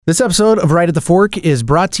This episode of Right at the Fork is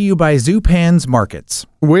brought to you by Zupan's Markets.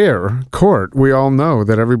 Where, Court, we all know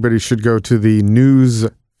that everybody should go to the news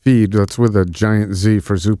feed. That's with a giant Z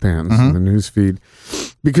for Zupan's, the news feed,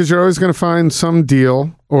 because you're always going to find some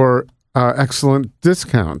deal or excellent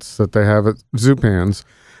discounts that they have at Zupan's.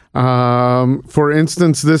 For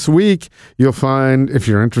instance, this week, you'll find, if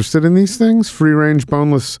you're interested in these things, free-range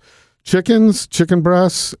boneless chickens, chicken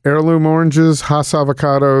breasts, heirloom oranges, Hass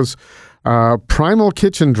avocados, primal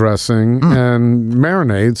kitchen dressing and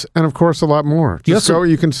marinades, and of course a lot more. Just go,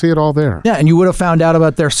 you can see it all there. Yeah, and you would have found out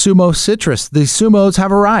about their sumo citrus. The sumos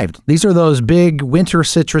have arrived. These are those big winter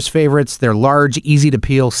citrus favorites. They're large, easy to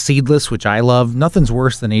peel, seedless, which I love. Nothing's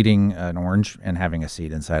worse than eating an orange and having a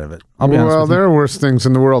seed inside of it. I'll be honest with you. There are worse things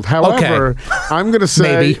in the world. However, I'm going to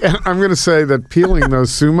say that peeling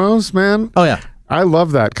those sumos, man. Oh yeah, I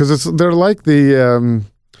love that because they're like the.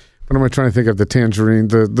 What am I trying to think of? The tangerine,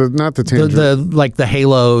 not the tangerine. Like the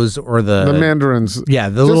halos or the mandarins. Yeah,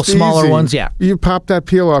 the little smaller ones. Yeah. You pop that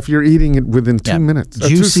peel off, you're eating it within 2 minutes.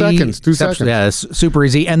 Juicy, 2 seconds. 2 seconds. Yeah, it's super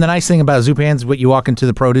easy. And the nice thing about Zupan's, when you walk into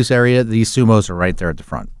the produce area, these sumos are right there at the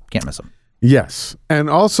front. Can't miss them. Yes. And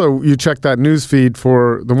also you check that news feed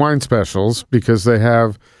for the wine specials because they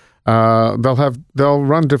have, they'll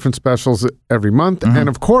run different specials every month. And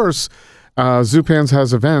of course, Zupan's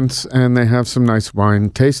has events, and they have some nice wine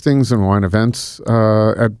tastings and wine events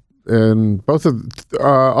in both of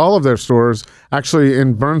all of their stores, actually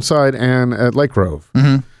in Burnside and at Lake Grove,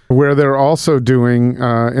 where they're also doing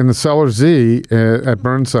in the Cellar Z at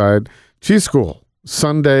Burnside Cheese School,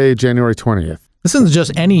 Sunday, January 20th. This isn't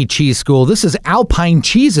just any cheese school. This is Alpine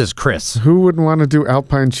cheeses, Chris. Who wouldn't want to do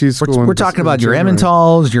Alpine cheese school? We're talking about your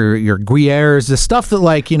Emmentals, your Gruyères, the stuff that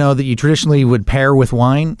that you traditionally would pair with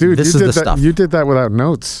wine. Dude, this is the stuff. You did that without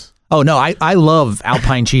notes. Oh no, I love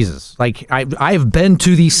Alpine cheeses. Like I've been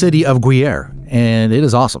to the city of Gruyere, and it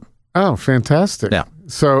is awesome. Oh, fantastic! Yeah.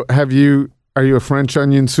 So are you a French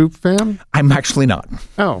onion soup fan? I'm actually not.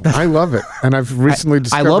 Oh, I love it, and I've recently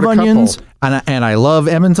discovered I love a couple. onions, and I love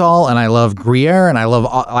Emmental, and I love Gruyere, and I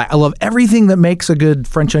love everything that makes a good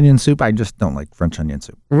French onion soup. I just don't like French onion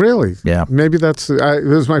soup. Really? Yeah. Maybe it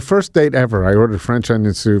was my first date ever. I ordered French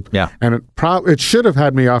onion soup. Yeah. And it should have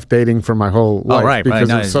had me off dating for my whole life because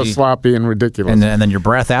it was so sloppy and ridiculous. And then your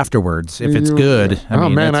breath afterwards, if it's good. I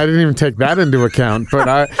didn't even take that into account. But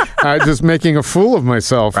I just making a fool of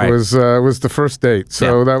myself was the first date.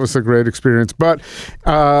 So that was a great experience. But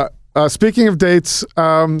speaking of dates,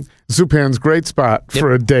 Zupan's great spot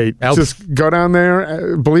for a date. Just go down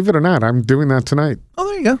there. Believe it or not, I'm doing that tonight. Oh,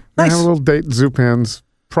 there you go. Nice. Have a little date at Zupan's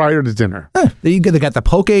prior to dinner. They got the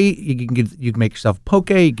poke. You can make yourself poke.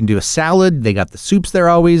 You can do a salad. They got the soups there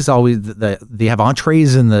always. They have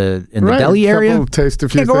entrees in the deli area. Taste a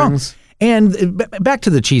few things. And back to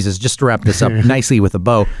the cheeses, just to wrap this up nicely with a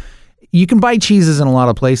bow. You can buy cheeses in a lot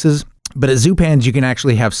of places. But at Zupan's, you can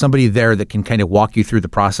actually have somebody there that can kind of walk you through the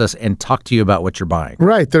process and talk to you about what you're buying.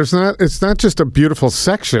 Right. It's not just a beautiful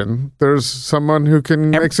section. There's someone who can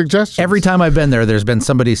make suggestions. Every time I've been there, there's been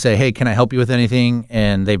somebody say, hey, can I help you with anything?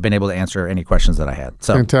 And they've been able to answer any questions that I had.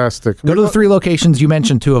 So fantastic. Go to the 3 locations. You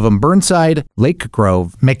mentioned 2 of them, Burnside, Lake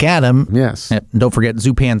Grove, McAdam. Yes. And don't forget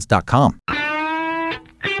Zupans.com.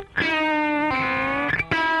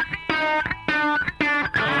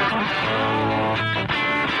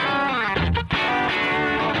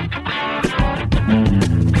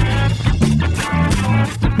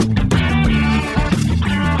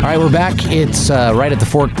 All right, we're back. It's Right at the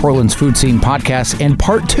Fork, Portland's Food Scene podcast, and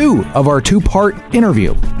part 2 of our 2-part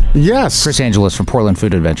interview. Yes. Chris Angeles from Portland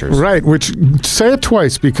Food Adventures. Right, which say it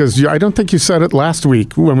twice because I don't think you said it last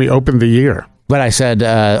week when we opened the year. But I said,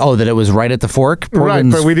 that it was Right at the Fork,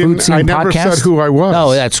 Portland's right, but we didn't. Food Scene I never podcast. said who I was.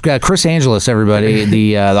 No, that's Chris Angeles, everybody,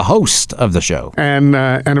 the host of the show, and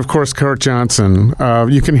of course Kurt Johnson.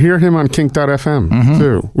 You can hear him on Kink.fm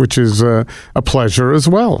too, which is a pleasure as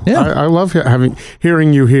well. Yeah. I love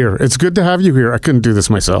hearing you here. It's good to have you here. I couldn't do this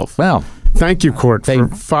myself. Wow. Thank you, Court, for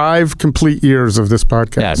 5 complete years of this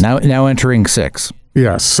podcast. Yeah, now entering 6.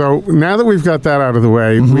 Yes. So now that we've got that out of the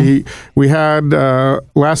way, we had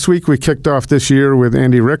last week we kicked off this year with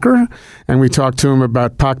Andy Ricker, and we talked to him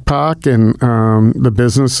about Pak Pak and the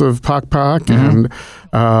business of Pak Pak and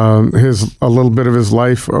a little bit of his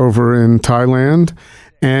life over in Thailand,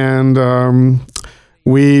 and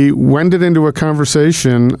we wended into a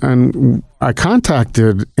conversation, and I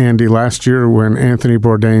contacted Andy last year when Anthony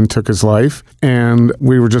Bourdain took his life, and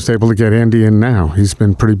we were just able to get Andy in now. He's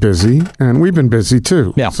been pretty busy, and we've been busy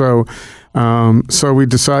too. Yeah. So we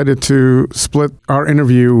decided to split our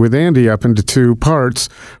interview with Andy up into two parts.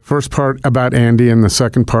 First part about Andy and the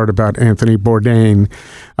second part about Anthony Bourdain,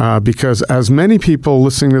 because as many people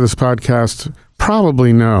listening to this podcast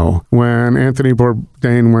probably know, when Anthony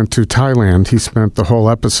Bourdain went to Thailand, he spent the whole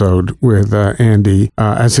episode with Andy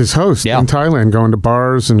as his host in Thailand, going to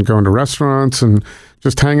bars and going to restaurants and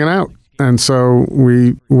just hanging out. And so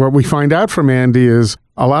what we find out from Andy is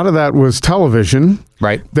a lot of that was television.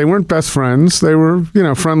 Right. They weren't best friends. They were,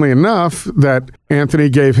 friendly enough that Anthony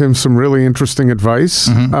gave him some really interesting advice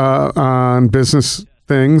on business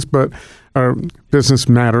things, or business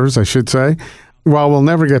matters, I should say. While we'll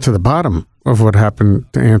never get to the bottom of what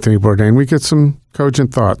happened to Anthony Bourdain, we get some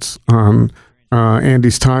cogent thoughts on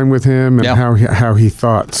Andy's time with him and how he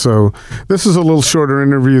thought. So this is a little shorter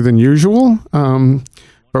interview than usual,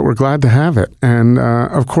 but we're glad to have it. And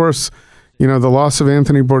of course, the loss of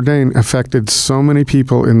Anthony Bourdain affected so many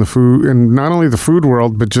people in the food, and not only the food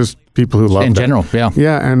world, but just people who loved it. In general, yeah.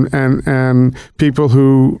 Yeah, and people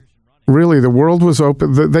who really, the world was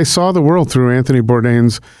open. They saw the world through Anthony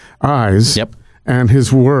Bourdain's eyes. Yep. And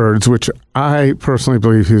his words, which I personally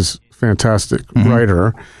believe he's a fantastic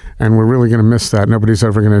writer, and we're really going to miss that. Nobody's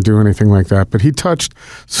ever going to do anything like that. But he touched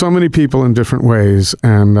so many people in different ways,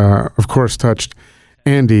 and of course touched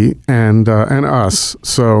Andy and us.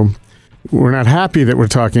 So we're not happy that we're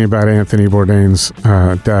talking about Anthony Bourdain's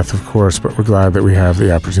death, of course, but we're glad that we have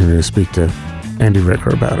the opportunity to speak to Andy Ricker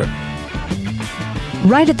about it.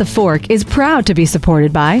 Right at the Fork is proud to be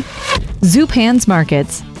supported by Zupan's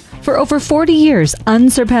Markets. For over 40 years,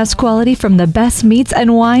 unsurpassed quality from the best meats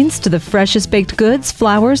and wines to the freshest baked goods,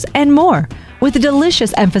 flowers, and more, with a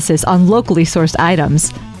delicious emphasis on locally sourced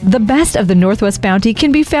items. The best of the Northwest Bounty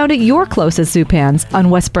can be found at your closest Zupan's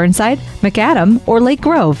on West Burnside, McAdam, or Lake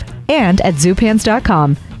Grove, and at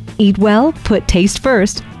zupans.com. Eat well, put taste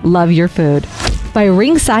first, love your food. By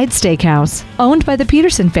Ringside Steakhouse. Owned by the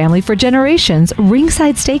Peterson family for generations,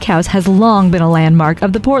 Ringside Steakhouse has long been a landmark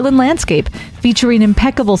of the Portland landscape, featuring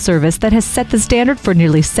impeccable service that has set the standard for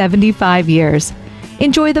nearly 75 years.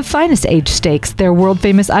 Enjoy the finest aged steaks, their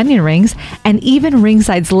world-famous onion rings, and even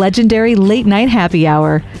Ringside's legendary late-night happy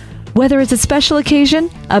hour. Whether it's a special occasion,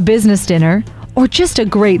 a business dinner, or just a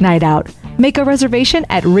great night out, make a reservation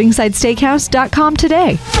at ringsidesteakhouse.com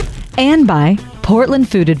today. And by Portland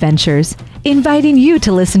Food Adventures, inviting you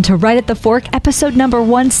to listen to Right at the Fork episode number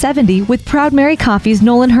 170 with Proud Mary Coffee's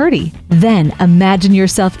Nolan Hurdy. Then imagine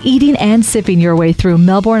yourself eating and sipping your way through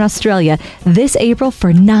Melbourne, Australia this April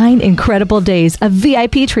for 9 incredible days of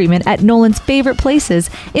VIP treatment at Nolan's favorite places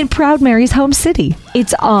in Proud Mary's home city.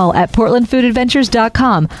 It's all at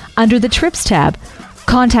portlandfoodadventures.com under the Trips tab.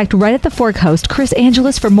 Contact Right at the Fork host Chris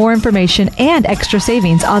Angeles for more information and extra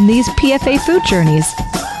savings on these PFA food journeys.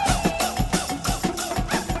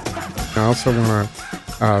 I also want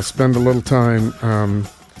to spend a little time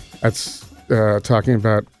talking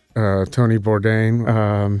about Tony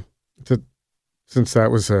Bourdain, since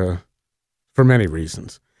that was for many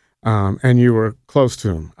reasons, and you were close to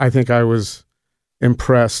him. I think I was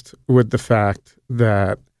impressed with the fact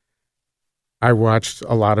that I watched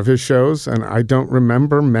a lot of his shows, and I don't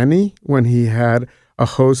remember many when he had a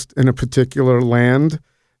host in a particular land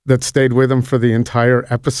that stayed with him for the entire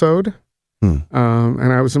episode.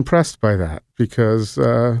 And I was impressed by that because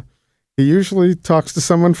he usually talks to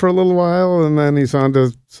someone for a little while and then he's on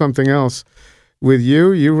to something else. With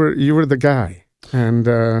you were the guy. And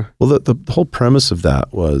well, the whole premise of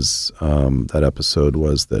that was that episode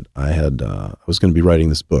was that I was going to be writing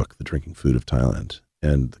this book, The Drinking Food of Thailand,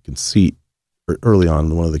 and the conceit early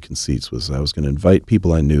on, one of the conceits was I was going to invite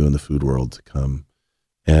people I knew in the food world to come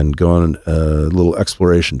and go on a little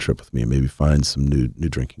exploration trip with me, maybe find some new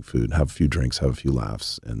drinking food, have a few drinks, have a few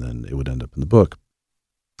laughs, and then it would end up in the book.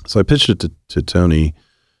 So I pitched it to Tony,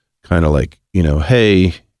 kind of like,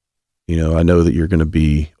 hey, I know that you're going to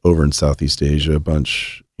be over in Southeast Asia a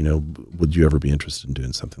bunch, would you ever be interested in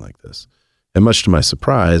doing something like this? And much to my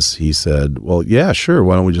surprise, he said, well, yeah, sure.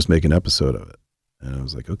 Why don't we just make an episode of it? And I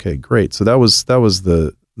was like, okay, great. So that was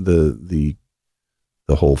the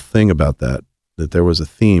whole thing about that there was a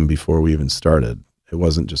theme before we even started. It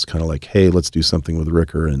wasn't just kind of like, hey, let's do something with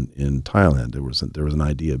Ricker in Thailand. There was an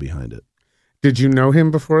idea behind it. Did you know him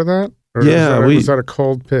before that? Or yeah, was that a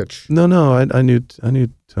cold pitch? No, I knew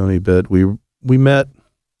Tony a bit. We met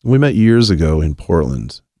years ago in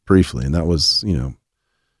Portland briefly, and that was,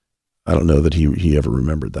 I don't know that he ever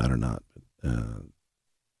remembered that or not.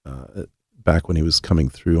 back when he was coming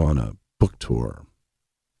through on a book tour.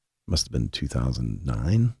 Must have been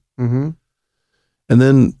 2009. Mm-hmm. And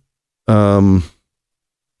then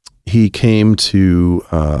he came to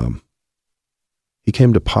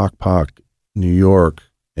Pok Pok, New York,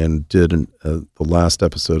 and did the last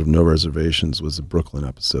episode of No Reservations was a Brooklyn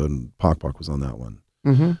episode, and Pok Pok was on that one.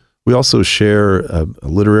 Mm-hmm. We also share a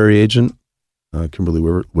literary agent, Kimberly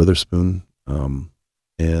Witherspoon,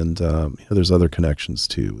 and there's other connections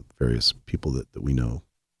too with various people that we know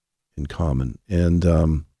in common. And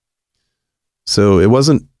so it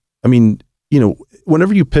wasn't,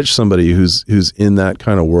 whenever you pitch somebody who's in that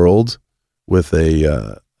kind of world with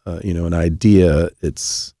an idea,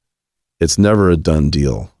 it's never a done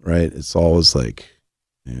deal, right? It's always like,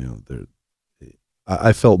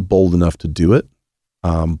 I felt bold enough to do it.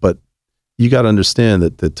 But you got to understand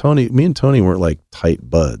that me and Tony weren't like tight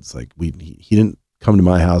buds. Like he didn't come to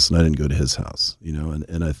my house and I didn't go to his house,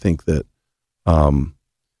 and I think that,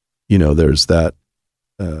 there's that,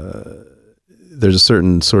 there's a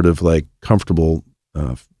certain sort of like comfortable,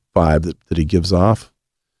 vibe that he gives off,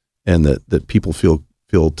 and that people feel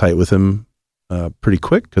tight with him, pretty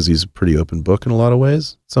quick, because he's a pretty open book in a lot of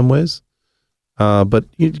ways, some ways. But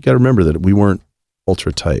you got to remember that we weren't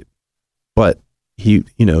ultra tight, but he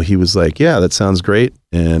was like, yeah, that sounds great.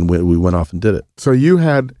 And we went off and did it. So you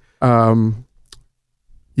had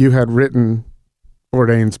written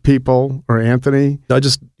Bourdain's People or Anthony? I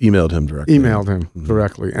just emailed him directly.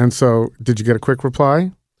 Directly. And so did you get a quick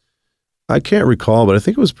reply? I can't recall, but I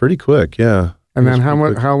think it was pretty quick. Yeah. And then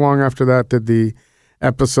how long after that did the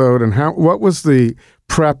episode, and what was the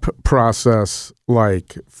prep process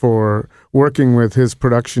like for working with his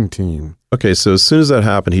production team? Okay, so as soon as that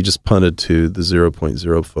happened, he just punted to the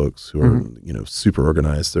 0.0 folks who are, super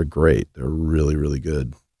organized. They're great. They're really, really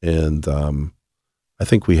good. And I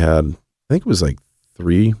think it was like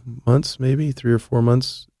 3 months, maybe 3 or 4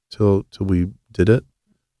 months till we did it.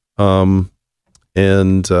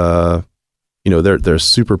 They're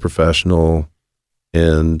super professional,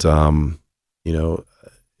 and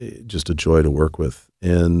just a joy to work with.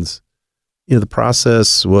 And the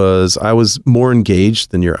process was, I was more engaged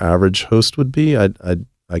than your average host would be. I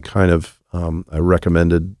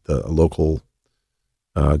recommended a local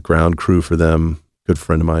ground crew for them. Good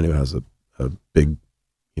friend of mine who has a big,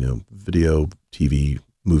 video, TV,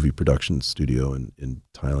 movie production studio in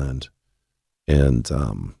Thailand. And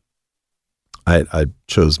I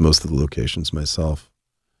chose most of the locations myself.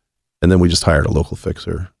 And then we just hired a local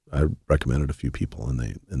fixer. I recommended a few people, and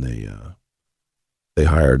they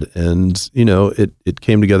hired, and it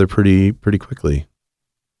came together pretty quickly.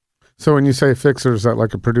 So when you say fixer, is that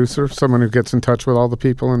like a producer, someone who gets in touch with all the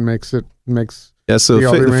people and makes yeah? So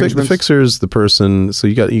the fixer is the person. So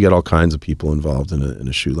you got all kinds of people involved in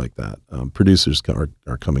a shoot like that. Producers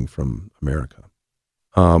are coming from America.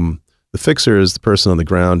 The fixer is the person on the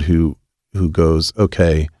ground who goes,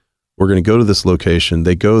 okay, we're going to go to this location.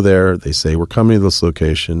 They go there. They say, we're coming to this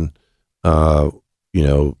location, and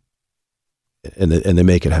they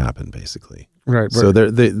make it happen, basically. Right. So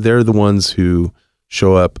they're the ones who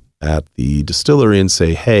show up at the distillery and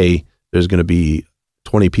say, hey, there's going to be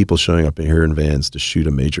 20 people showing up in here in vans to shoot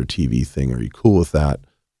a major TV thing. Are you cool with that?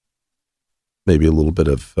 Maybe a little bit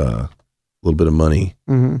of money.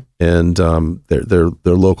 Mm-hmm. And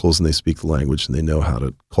they're locals, and they speak the language, and they know how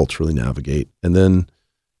to culturally navigate. And then,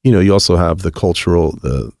 you also have the cultural,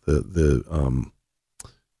 the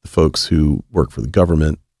folks who work for the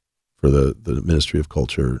government, for the Ministry of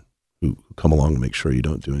Culture, who come along and make sure you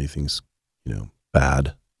don't do anything,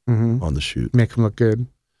 bad on the shoot. Make them look good.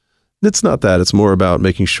 It's not that. It's more about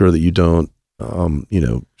making sure that you don't,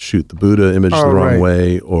 shoot the Buddha image the wrong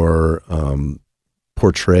way, or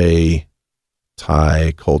portray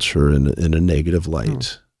Thai culture in a negative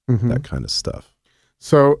light, that kind of stuff.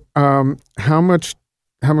 So, how much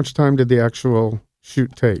time did the actual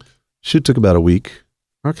shoot take? Shoot took about a week.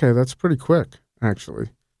 Okay, that's pretty quick, actually.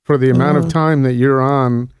 For the amount of time that you're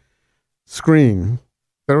on screen,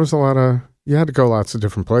 there was you had to go lots of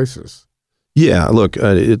different places. Yeah, look,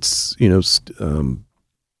 it's,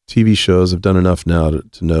 TV shows have done enough now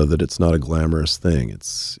to know that it's not a glamorous thing.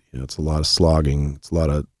 It's, it's a lot of slogging. It's a lot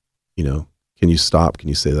of, can you stop? Can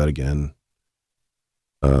you say that again?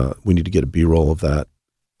 We need to get a B-roll of that.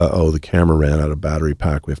 The camera ran out of battery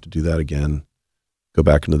pack. We have to do that again. Go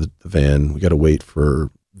back into the van. We got to wait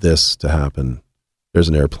for this to happen. There's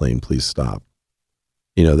an airplane. Please stop.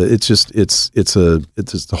 It's just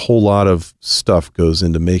a whole lot of stuff goes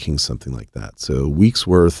into making something like that. So weeks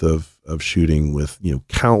worth of shooting with,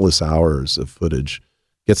 countless hours of footage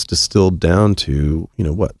gets distilled down to,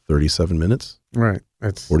 37 minutes. Right.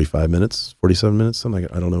 It's 45 minutes, 47 minutes, something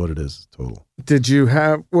like that. I don't know what it is total.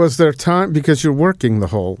 Was there time, because you're working the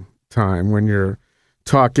whole time when you're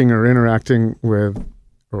talking or interacting with,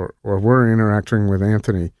 or were interacting with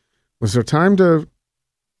Anthony, was there time to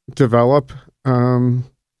develop a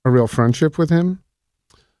real friendship with him?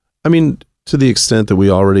 I mean, to the extent that we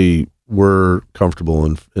already were comfortable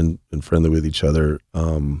and friendly with each other,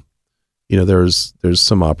 there's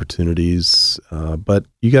some opportunities, but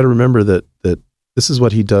you got to remember that this is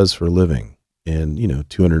what he does for a living, and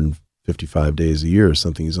 255 days a year or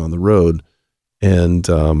something he's on the road, and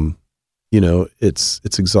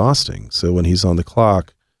it's exhausting. So when he's on the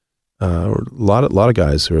clock, a lot of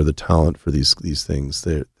guys who are the talent for these things,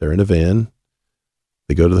 they're in a van,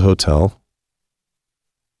 they go to the hotel,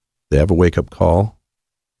 they have a wake up call,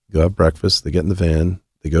 go have breakfast, they get in the van,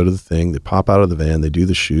 they go to the thing, they pop out of the van, they do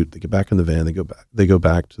the shoot, they get back in the van, they go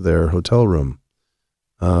back to their hotel room,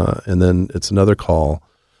 and then it's another call,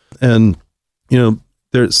 and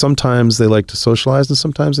sometimes they like to socialize and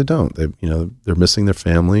sometimes they don't. They're missing their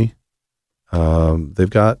family. They've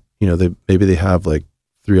got maybe they have like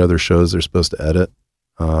 3 other shows they're supposed to edit,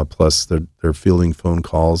 plus they're fielding phone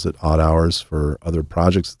calls at odd hours for other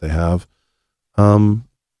projects that they have.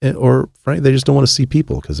 Or frankly, they just don't want to see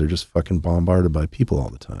people because they're just fucking bombarded by people all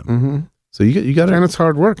the time. Mm-hmm. So you got to, and it's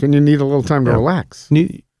hard work, and you need a little time to relax.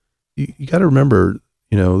 You got to remember,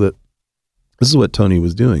 that this is what Tony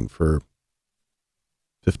was doing for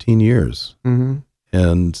 15 years, mm-hmm.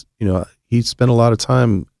 and he spent a lot of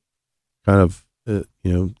time, kind of,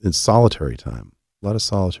 in solitary time, a lot of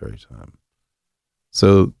solitary time.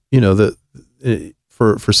 So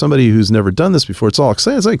For somebody who's never done this before, it's all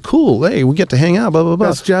exciting. It's like, cool. Hey, we get to hang out, blah, blah, blah.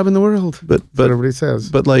 Best job in the world. But everybody says.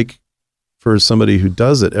 But like for somebody who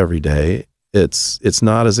does it every day, it's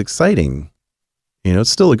not as exciting. It's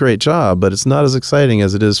still a great job, but it's not as exciting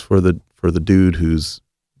as it is for the dude who's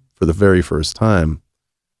for the very first time,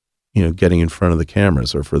 getting in front of the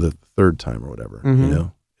cameras, or for the third time or whatever. Mm-hmm.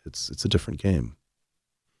 It's a different game.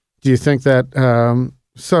 Do you think that,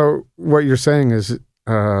 so what you're saying is,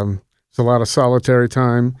 it's a lot of solitary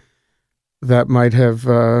time that might have,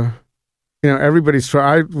 everybody's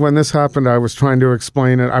when this happened, I was trying to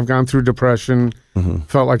explain it. I've gone through depression, Mm-hmm.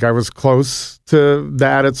 felt like I was close to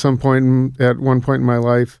that at one point in my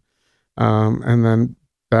life, and then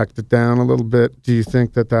backed it down a little bit. Do you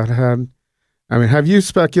think that had, have you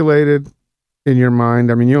speculated in your mind?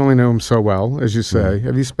 You only know him so well, as you say. Mm-hmm.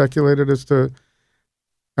 Have you speculated as to,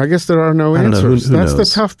 I guess there are no I don't know. answers. Who That's knows?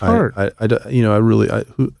 the tough part. I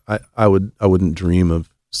wouldn't dream of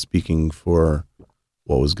speaking for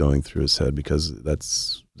what was going through his head, because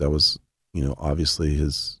that was obviously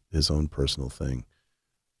his own personal thing.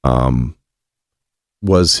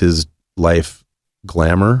 Was his life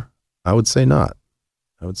glamour? I would say not.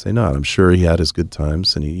 I'm sure he had his good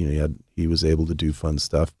times, and he was able to do fun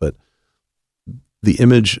stuff, but the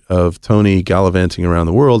image of Tony gallivanting around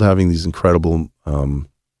the world, having these incredible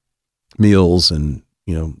meals, and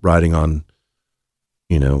riding on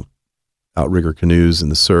outrigger canoes in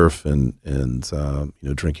the surf, and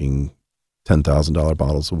drinking $10,000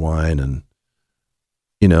 bottles of wine, and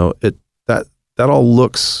that all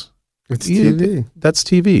looks, it's TV. That's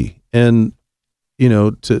TV, and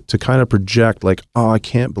to kind of project like, oh, I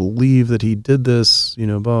can't believe that he did this,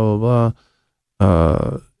 blah blah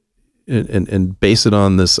blah, and base it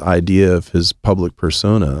on this idea of his public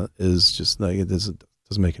persona is just like, it doesn't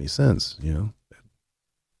make any sense.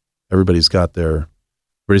 Everybody's got their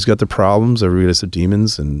problems, everybody's their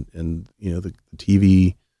demons, and the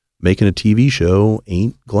TV, making a TV show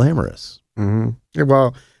ain't glamorous. Mm-hmm.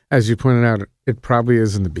 Well, as you pointed out, it probably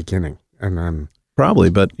is in the beginning, and then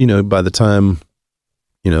probably, but by the time,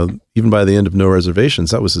 even by the end of No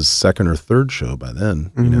Reservations, that was his second or third show by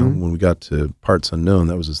then. Mm-hmm. When we got to Parts Unknown,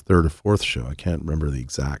 that was his third or fourth show. I can't remember the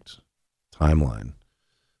exact timeline.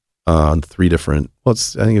 On 3 different, I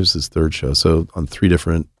think it was his third show. So on 3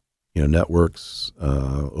 different, networks,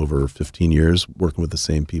 over 15 years, working with the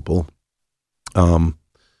same people.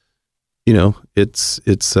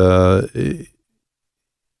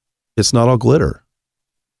 It's not all glitter.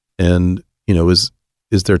 And, is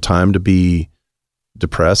there time to be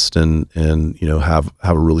depressed and have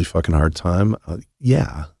a really fucking hard time?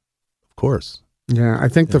 Yeah, of course. Yeah, I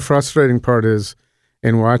think the frustrating part is,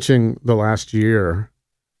 in watching the last year,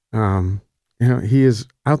 he is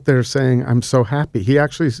out there saying, I'm so happy. He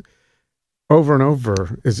actually, over and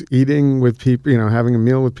over, is eating with people, having a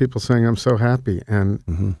meal with people, saying, I'm so happy. And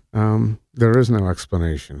Mm-hmm. there is no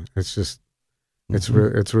explanation. It's just, it's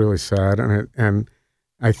really sad. And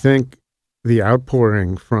I think the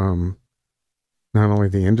outpouring from not only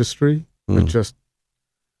the industry, but just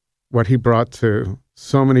what he brought to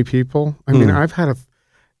so many people. I mean, I've had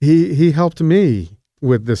he helped me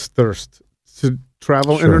with this thirst to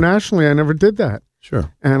travel internationally. I never did that.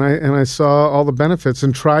 Sure. And I saw all the benefits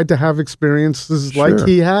and tried to have experiences like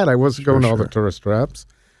he had. I wasn't going to all the tourist traps.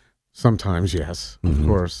 Sometimes, yes, of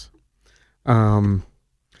course.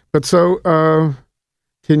 But so,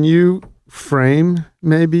 can you frame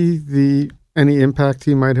maybe any impact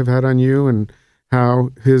he might have had on you and how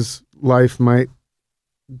his life might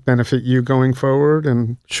benefit you going forward?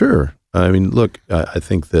 And sure. I mean, look, I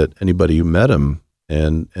think that anybody who met him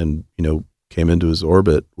and came into his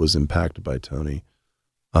orbit was impacted by Tony.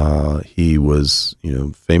 He was,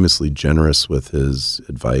 famously generous with his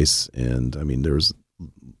advice. And I mean,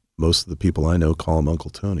 most of the people I know call him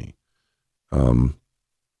Uncle Tony.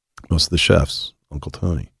 Most of the chefs, Uncle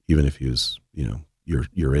Tony, even if he was,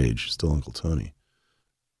 your age, still Uncle Tony.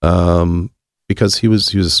 Because he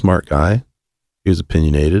was a smart guy. He was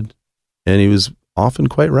opinionated, and he was often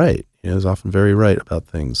quite right. He was often very right about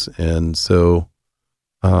things. And so,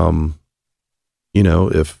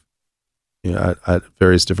 at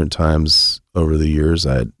various different times over the years,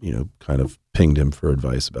 I had, kind of pinged him for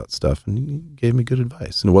advice about stuff, and he gave me good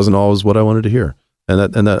advice. And it wasn't always what I wanted to hear. And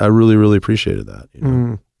that I really, really appreciated that.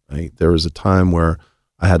 There was a time where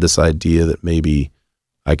I had this idea that maybe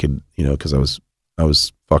I could, because I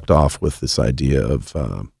was fucked off with this idea of,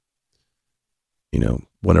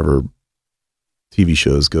 whenever TV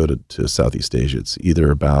shows go to Southeast Asia, it's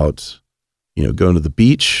either about, going to the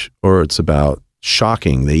beach or it's about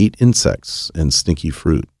shocking. They eat insects and stinky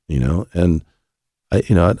fruit, and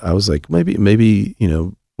I was like, maybe,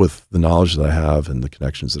 with the knowledge that I have and the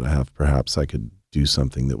connections that I have, perhaps I could do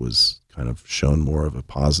something that was kind of shown more of a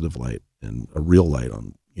positive light and a real light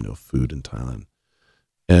on, food in Thailand.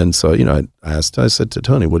 And so, I said to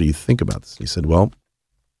Tony, what do you think about this? And he said, well,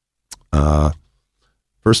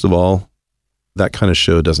 first of all, that kind of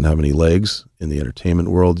show doesn't have any legs in the entertainment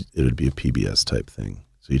world. It would be a PBS type thing.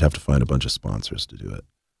 So you'd have to find a bunch of sponsors to do it.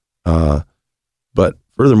 But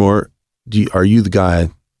furthermore, are you the guy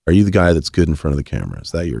that's good in front of the camera?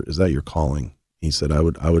 Is that your calling? He said, I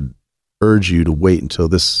would urge you to wait until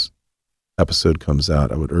this episode comes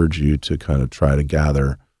out. I would urge you to kind of try to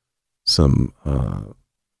gather some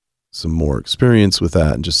more experience with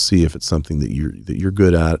that and just see if it's something that you're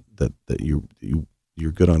good at, that you're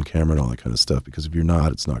good on camera and all that kind of stuff, because if you're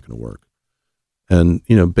not, it's not going to work. And,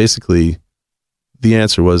 basically the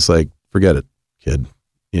answer was like, forget it, kid.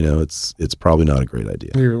 It's probably not a great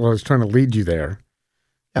idea. Well, I was trying to lead you there.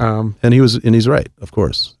 Yeah. And he's right, of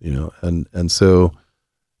course, and so,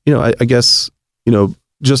 I guess,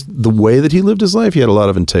 just the way that he lived his life, he had a lot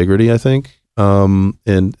of integrity, I think.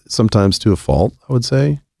 And sometimes to a fault, I would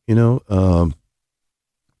say, but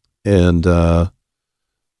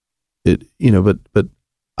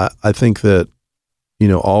I think that,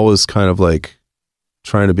 always kind of like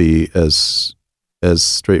trying to be as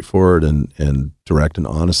straightforward and direct and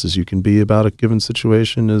honest as you can be about a given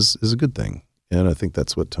situation is a good thing. And I think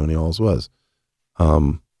that's what Tony always was.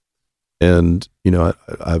 And,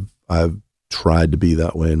 I've tried to be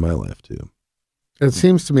that way in my life too. It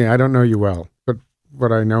seems to me, I don't know you well, but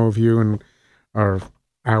what I know of you and our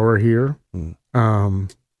hour here,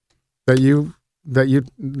 that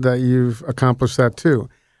you've accomplished that too.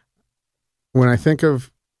 When I think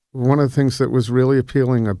of one of the things that was really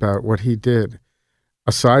appealing about what he did,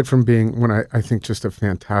 aside from being, I think just a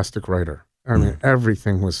fantastic writer. I mean,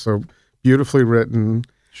 everything was so beautifully written.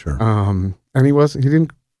 Sure. And he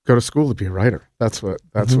didn't go to school to be a writer. That's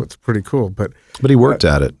what's pretty cool. But he worked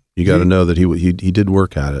at it. You got to know that he did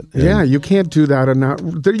work at it. Yeah, you can't do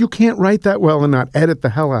that you can't write that well and not edit the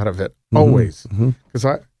hell out of it always. Because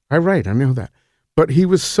I write, I know that. But he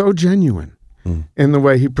was so genuine in the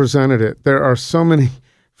way he presented it. There are so many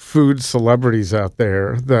food celebrities out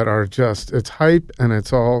there that are just, it's hype and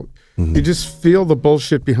it's all, you just feel the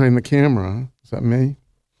bullshit behind the camera. Is that me?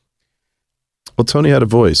 Well, Tony had a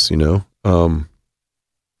voice, and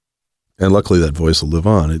luckily that voice will live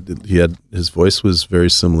on. His voice was very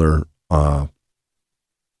similar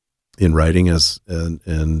in writing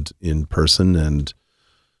and in person, and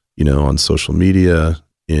on social media,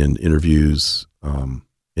 in interviews,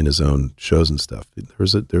 in his own shows and stuff. There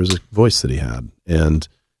was a voice that he had, and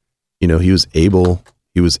he was able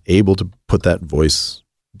to put that voice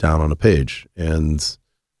down on a page, and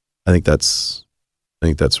I think that's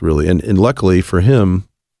really and luckily for him,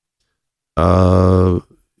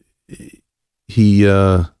 he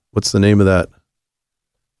what's the name of that?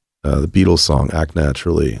 The Beatles song, "Act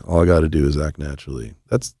Naturally." All I got to do is act naturally.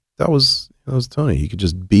 That was Tony. He could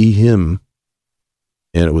just be him,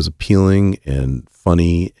 and it was appealing and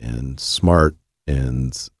funny and smart,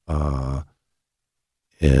 and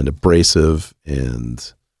and abrasive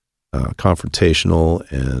and confrontational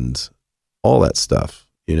and all that stuff,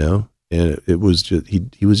 you know. And it was just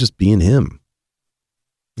he was just being him.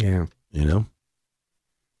 Yeah, you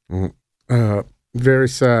know. Very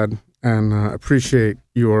sad, and appreciate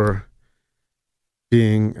your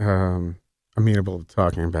being amenable to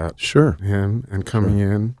talking about him and coming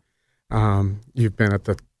in. You've been at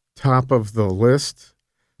the top of the list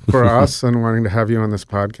for us and wanting to have you on this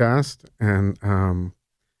podcast, and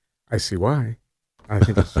I see why. I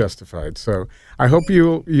think it's justified. So I hope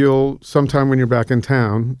you'll sometime when you're back in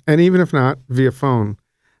town, and even if not, via phone.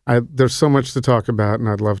 There's so much to talk about, and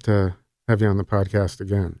I'd love to have you on the podcast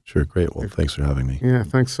again. Sure, great. Well, thanks for having me. Yeah,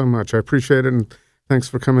 thanks so much. I appreciate it, and thanks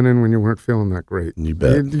for coming in when you weren't feeling that great. You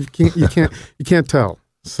bet. You can't tell.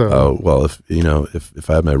 So. Oh well, if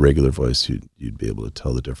I had my regular voice, you'd be able to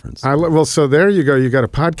tell the difference. Well, so there you go. You got a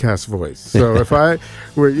podcast voice. So if I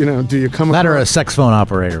were, do you come that or a saxophone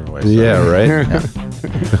operator voice? Yeah, right. Yeah.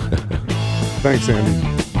 Thanks,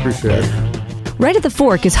 Andy. Appreciate it. Right at the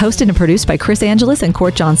Fork is hosted and produced by Chris Angeles and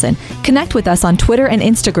Court Johnson. Connect with us on Twitter and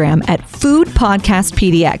Instagram at Food Podcast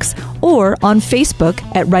PDX or on Facebook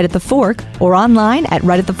at Right at the Fork or online at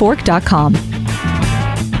rightatthefork.com.